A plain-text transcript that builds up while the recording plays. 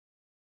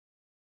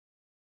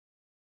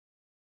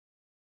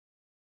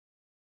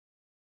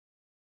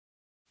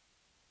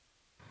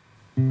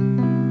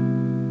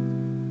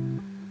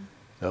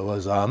There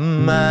was a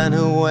man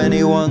who, when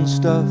he won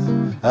stuff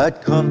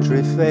at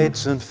country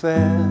fetes and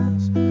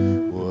fairs,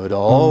 would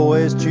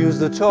always choose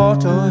the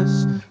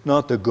tortoise,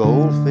 not the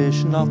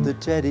goldfish, not the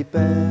teddy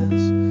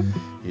bears.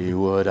 He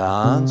would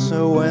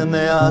answer when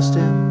they asked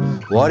him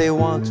what he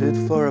wanted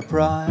for a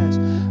prize: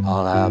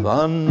 "I'll have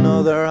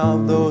another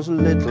of those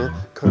little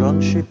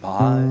crunchy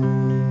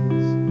pies."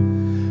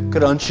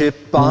 Crunchy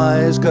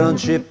pies,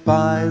 crunchy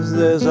pies,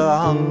 there's a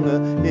hunger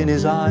in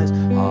his eyes.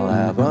 I'll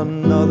have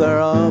another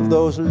of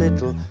those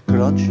little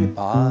crunchy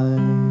pies.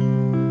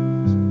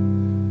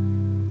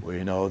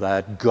 We know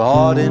that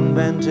God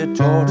invented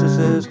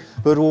tortoises,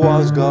 but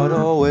was God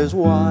always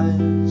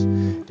wise?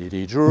 Did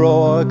he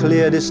draw a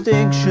clear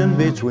distinction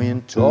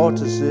between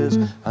tortoises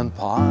and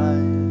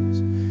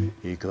pies?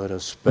 He could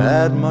have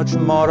spared much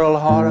moral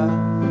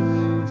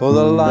horror for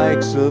the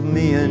likes of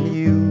me and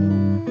you,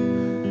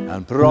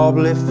 and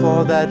probably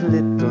for that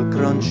little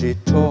crunchy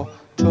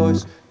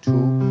tortoise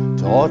too.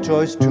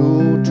 Tortoise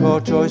too,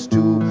 tortoise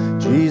too,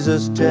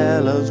 Jesus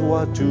tell us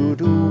what to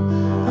do.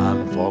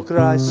 And for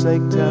Christ's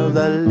sake tell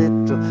the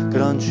little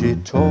crunchy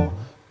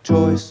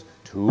tortoise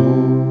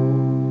too.